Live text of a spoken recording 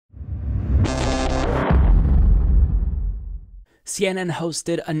CNN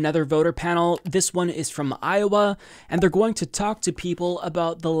hosted another voter panel. This one is from Iowa, and they're going to talk to people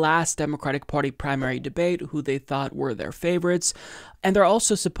about the last Democratic Party primary debate, who they thought were their favorites, and they're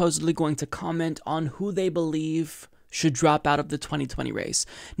also supposedly going to comment on who they believe should drop out of the 2020 race.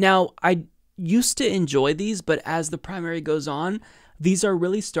 Now, I used to enjoy these, but as the primary goes on, these are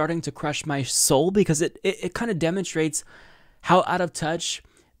really starting to crush my soul because it kind of demonstrates how out of touch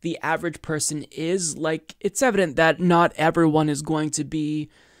the average person is. Like, it's evident that not everyone is going to be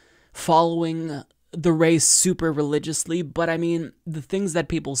following the race super religiously, but I mean, the things that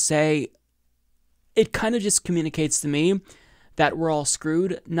people say, it kind of just communicates to me that we're all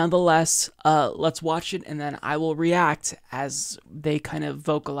screwed. Nonetheless, let's watch it, and then I will react as they kind of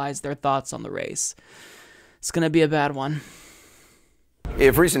vocalize their thoughts on the race. It's going to be a bad one.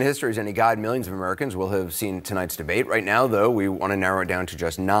 If recent history is any guide, millions of Americans will have seen tonight's debate. Right now, though, we want to narrow it down to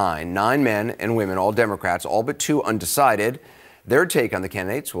just nine. 9 men and women, all Democrats, all but 2 undecided. Their take on the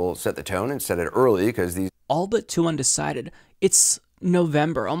candidates will set the tone and set it early because these... All but 2 undecided. It's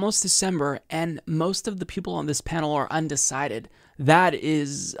November, almost December, and most of the people on this panel are undecided.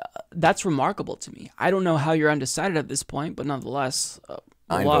 That's remarkable to me. I don't know how you're undecided at this point, but nonetheless,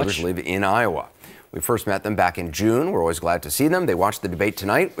 9 voters live in Iowa. We first met them back in June. We're always glad to see them. They watched the debate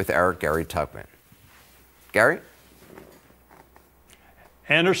tonight with our Gary Tugman. Gary?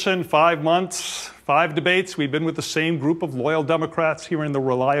 Anderson, 5 months, 5 debates. We've been with the same group of loyal Democrats here in the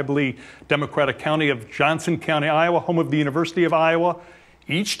reliably Democratic county of Johnson County, Iowa, home of the University of Iowa,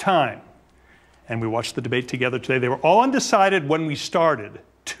 each time. And we watched the debate together today. They were all undecided when we started.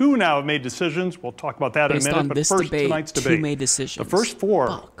 2 now have made decisions. We'll talk about that in a minute. But first, tonight's debate. 2 made decisions. The first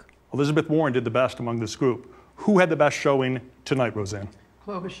 4, Elizabeth Warren did the best among this group. Who had the best showing tonight, Roseanne?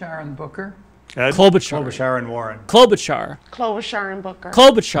 Klobuchar and Booker. Ed? Klobuchar and Warren. Klobuchar. Klobuchar and Booker.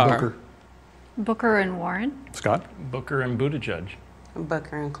 Klobuchar. Booker. Booker and Warren. Scott? Booker and Buttigieg.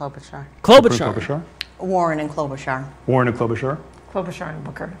 Booker and Klobuchar. Klobuchar. Klobuchar. Warren and Klobuchar. Warren and Klobuchar. Klobuchar and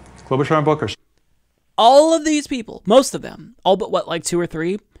Booker. Klobuchar and Booker. All of these people, most of them, all but what, like 2 or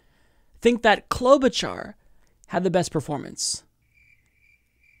 3, think that Klobuchar had the best performance.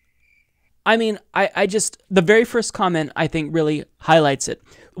 I mean, I just, the very first comment, I think, really highlights it.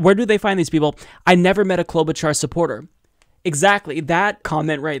 Where do they find these people? I never met a Klobuchar supporter. Exactly. That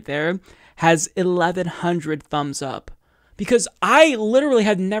comment right there has 1,100 thumbs up. Because I literally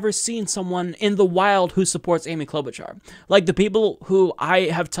have never seen someone in the wild who supports Amy Klobuchar. Like, the people who I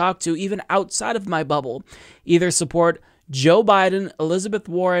have talked to, even outside of my bubble, either support Joe Biden, Elizabeth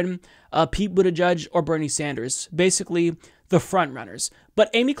Warren, Pete Buttigieg, or Bernie Sanders. Basically, the front runners. But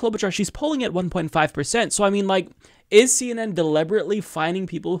Amy Klobuchar, she's polling at 1.5%. So, I mean, like, is CNN deliberately finding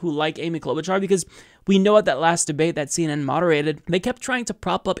people who like Amy Klobuchar? Because we know at that last debate that CNN moderated, they kept trying to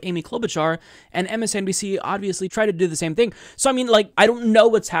prop up Amy Klobuchar, and MSNBC obviously tried to do the same thing. So, I mean, like, I don't know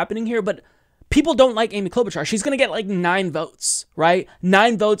what's happening here, but people don't like Amy Klobuchar. She's going to get like 9 votes, right?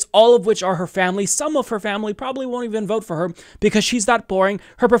 9 votes, all of which are her family. Some of her family probably won't even vote for her because she's that boring.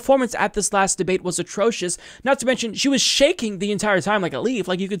 Her performance at this last debate was atrocious. Not to mention, she was shaking the entire time like a leaf.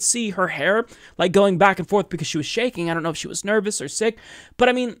 Like, you could see her hair like going back and forth because she was shaking. I don't know if she was nervous or sick. But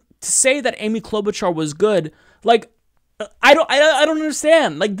I mean, to say that Amy Klobuchar was good, like, I don't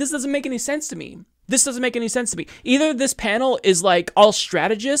understand. Like, this doesn't make any sense to me. This doesn't make any sense to me. Either this panel is like all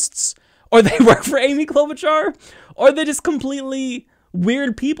strategists, or they work for Amy Klobuchar, or they're just completely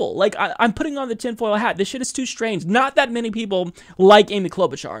weird people. Like, I'm putting on the tinfoil hat. This shit is too strange. Not that many people like Amy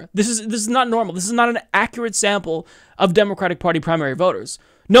Klobuchar. This is not normal. This is not an accurate sample of Democratic Party primary voters.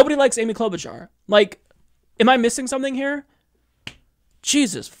 Nobody likes Amy Klobuchar. Like, am I missing something here?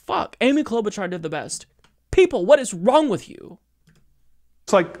 Jesus, fuck. Amy Klobuchar did the best. People, what is wrong with you?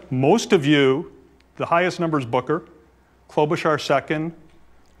 It's like most of you, the highest number is Booker, Klobuchar second,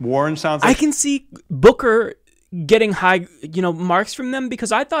 Warren sounds like... I can see Booker getting high, marks from them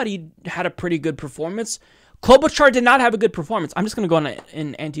because I thought he had a pretty good performance. Klobuchar did not have a good performance. I'm just going to go on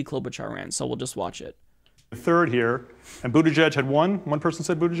an anti-Klobuchar rant, so we'll just watch it. Third here, and Buttigieg had one. One person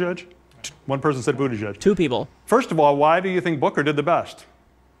said Buttigieg? One person said Buttigieg. 2 people. First of all, why do you think Booker did the best?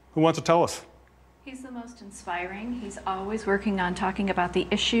 Who wants to tell us? He's the most inspiring. He's always working on talking about the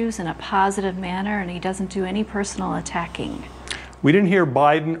issues in a positive manner, and he doesn't do any personal attacking. We didn't hear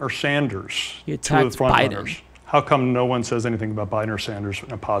Biden or Sanders, You 2 of the front Biden. runners. How come no one says anything about Biden or Sanders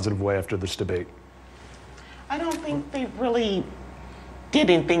in a positive way after this debate? I don't think they really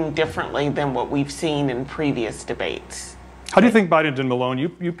did anything differently than what we've seen in previous debates. How do you think Biden did, Malone? You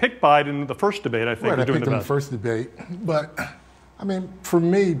picked Biden the first debate, I think, Right, I doing picked the him best. the first debate, but I mean, for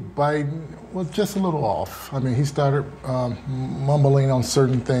me, Biden was just a little off. I mean, he started mumbling on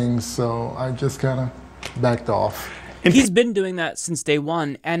certain things, so I just kind of backed off. He's been doing that since day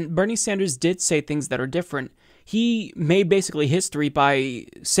one, and Bernie Sanders did say things that are different. He made basically history by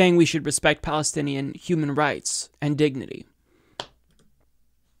saying we should respect Palestinian human rights and dignity.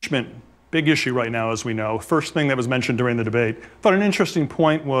 Big issue right now, as we know. First thing that was mentioned during the debate. But an interesting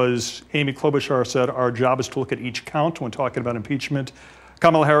point was Amy Klobuchar said our job is to look at each count when talking about impeachment.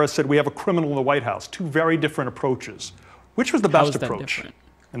 Kamala Harris said we have a criminal in the White House. Two very different approaches. Which was the best approach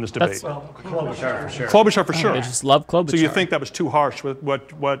in this debate? Well, Klobuchar for sure. Klobuchar for sure. I just love Klobuchar. So you think that was too harsh with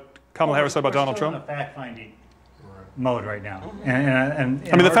what Kamala Harris said about Donald Trump? We're still in a fact-finding mode right now. I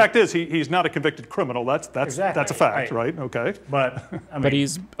mean, the fact is he's not a convicted criminal. That's a fact, right? Okay. But I mean, but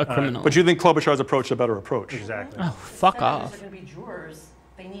he's a criminal. But you think Klobuchar's approach is a better approach? Exactly. Oh, fuck off. They're going to be jurors.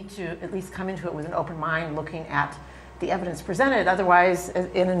 They need to at least come into it with an open mind, looking at the evidence presented. Otherwise,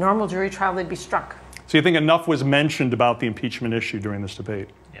 in a normal jury trial, they'd be struck. So you think enough was mentioned about the impeachment issue during this debate?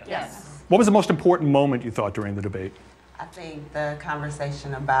 Yes. What was the most important moment you thought during the debate? I think the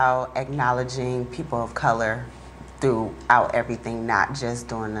conversation about acknowledging people of color throughout everything, not just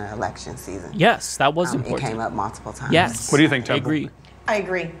during the election season. Yes, that was important. It came up multiple times. Yes. What do you think, I Temple? agree. I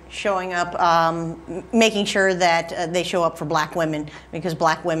agree. Showing up, making sure that they show up for black women, because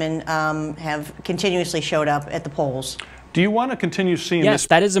black women have continuously showed up at the polls. Do you want to continue seeing Yes, this?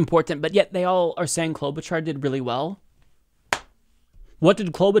 that is important, but yet they all are saying Klobuchar did really well. What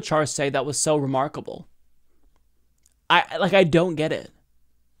did Klobuchar say that was so remarkable? I don't get it.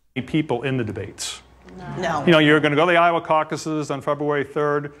 People in the debates. No. You know, you're going to go to the Iowa caucuses on February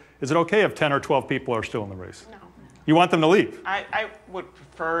 3rd. Is it okay if 10 or 12 people are still in the race? No. You want them to leave? I would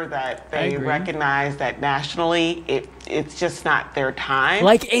prefer that they agree. recognize that nationally it's just not their time.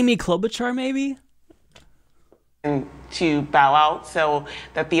 Like Amy Klobuchar, maybe? And to bow out so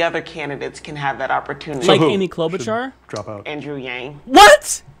that the other candidates can have that opportunity. Like who Amy Klobuchar? should drop out. Andrew Yang.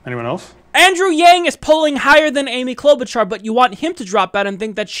 What? Anyone else? Andrew Yang is polling higher than Amy Klobuchar, but you want him to drop out and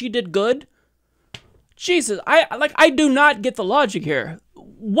think that she did good? Jesus, I do not get the logic here.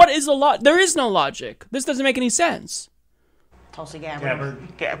 What is the there is no logic. This doesn't make any sense. Tulsi Gabbard.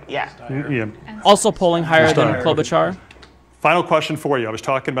 Yeah. Yeah. Also polling higher than Steyer. Klobuchar. Final question for you. I was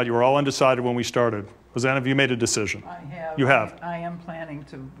talking about you were all undecided when we started. Roseanne, have you made a decision? I have. You have. I am planning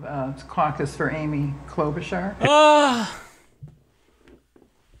to caucus for Amy Klobuchar.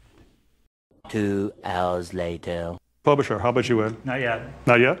 2 hours later. Klobuchar, how about you, Ed? Not yet.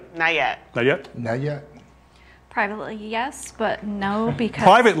 Not yet? Not yet. Not yet? Not yet. Privately, yes, but no, because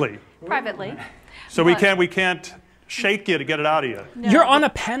Privately. privately. So we can't shake you to get it out of you. You're on a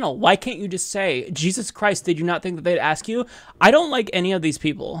panel. Why can't you just say, Jesus Christ, did you not think that they'd ask you? I don't like any of these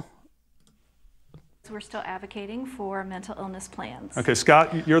people. We're still advocating for mental illness plans. Okay,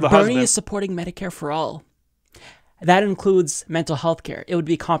 Scott, you're the Bernie husband. is supporting Medicare for all. That includes mental health care. It would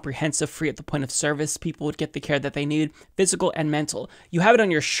be comprehensive, free at the point of service. People would get the care that they need, physical and mental. You have it on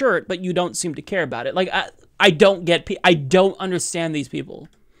your shirt, but you don't seem to care about it. Like, I don't understand these people.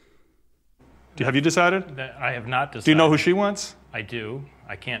 Have you decided? I have not decided. Do you know who she wants? I do.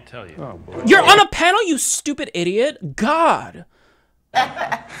 I can't tell you. Oh, boy. You're on a panel, you stupid idiot. God.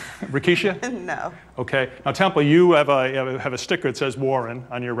 Rikisha? No. Okay. Now, Temple, you have a sticker that says Warren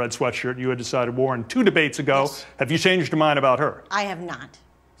on your red sweatshirt. You had decided Warren 2 debates ago. Yes. Have you changed your mind about her? I have not.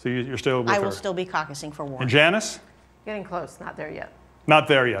 So you're still with her? I will still be caucusing for Warren. And Janice? Getting close, not there yet. Not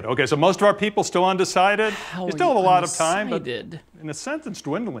there yet. Okay, so most of our people still undecided. You still have a lot of time, but undecided? in a sense it's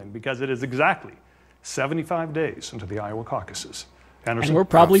dwindling because it is exactly 75 days into the Iowa caucuses. Anderson? And we're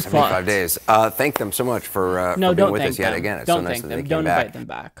probably 75 fucked. days. Thank them so much for No, being don't with thank us yet them. again. It's Don't so nice thank that them. they came Don't back. invite them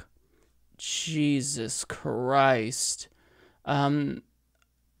back. Jesus Christ.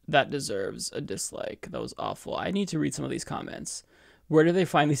 That deserves a dislike. That was awful. I need to read some of these comments. Where do they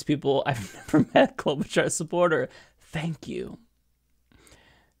find these people? I've never met a Klobuchar supporter. Thank you.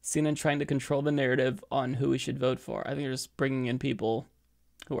 CNN trying to control the narrative on who we should vote for. I think they're just bringing in people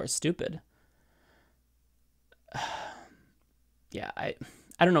who are stupid. Yeah, I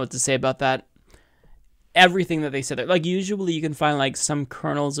don't know what to say about that. Everything that they said, like, usually you can find like some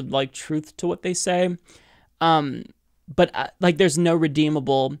kernels of like truth to what they say, but like there's no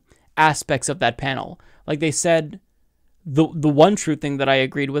redeemable aspects of that panel. Like they said, the one true thing that I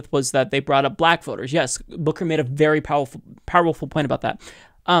agreed with was that they brought up black voters. Yes, Booker made a very powerful point about that.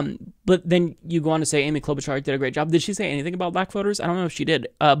 But then you go on to say Amy Klobuchar did a great job. Did she say anything about black voters? I don't know if she did.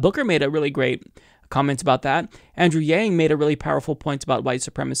 Booker made a really great comment about that. Andrew Yang made a really powerful point about white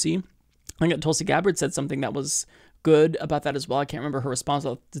supremacy. I think Tulsi Gabbard said something that was good about that as well. I can't remember her response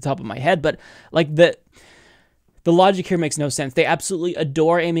off the top of my head, but like the logic here makes no sense. They absolutely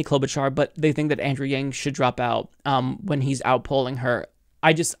adore Amy Klobuchar, but they think that Andrew Yang should drop out when he's out polling her.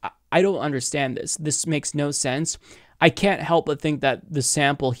 I don't understand this. This makes no sense. I can't help but think that the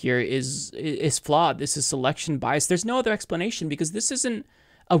sample here is flawed. This is selection bias. There's no other explanation, because this isn't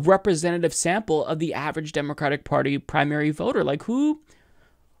a representative sample of the average Democratic Party primary voter. Like, who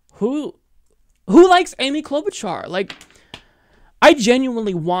likes Amy Klobuchar? Like, I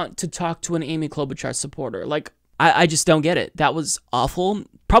genuinely want to talk to an Amy Klobuchar supporter. Like, I just don't get it. That was awful.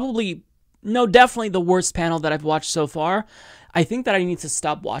 Probably, no, definitely the worst panel that I've watched so far. I think that I need to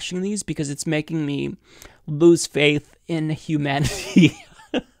stop watching these because it's making me lose faith in humanity.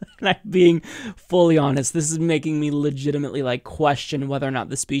 And I'm being fully honest. This is making me legitimately like question whether or not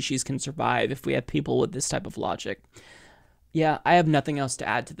the species can survive if we have people with this type of logic. Yeah, I have nothing else to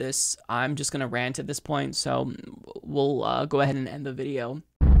add to this. I'm just going to rant at this point, so we'll go ahead and end the video.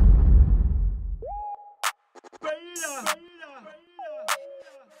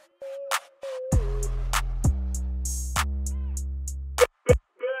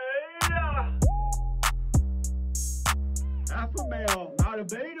 Alpha male, not a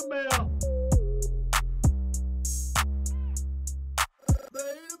beta male.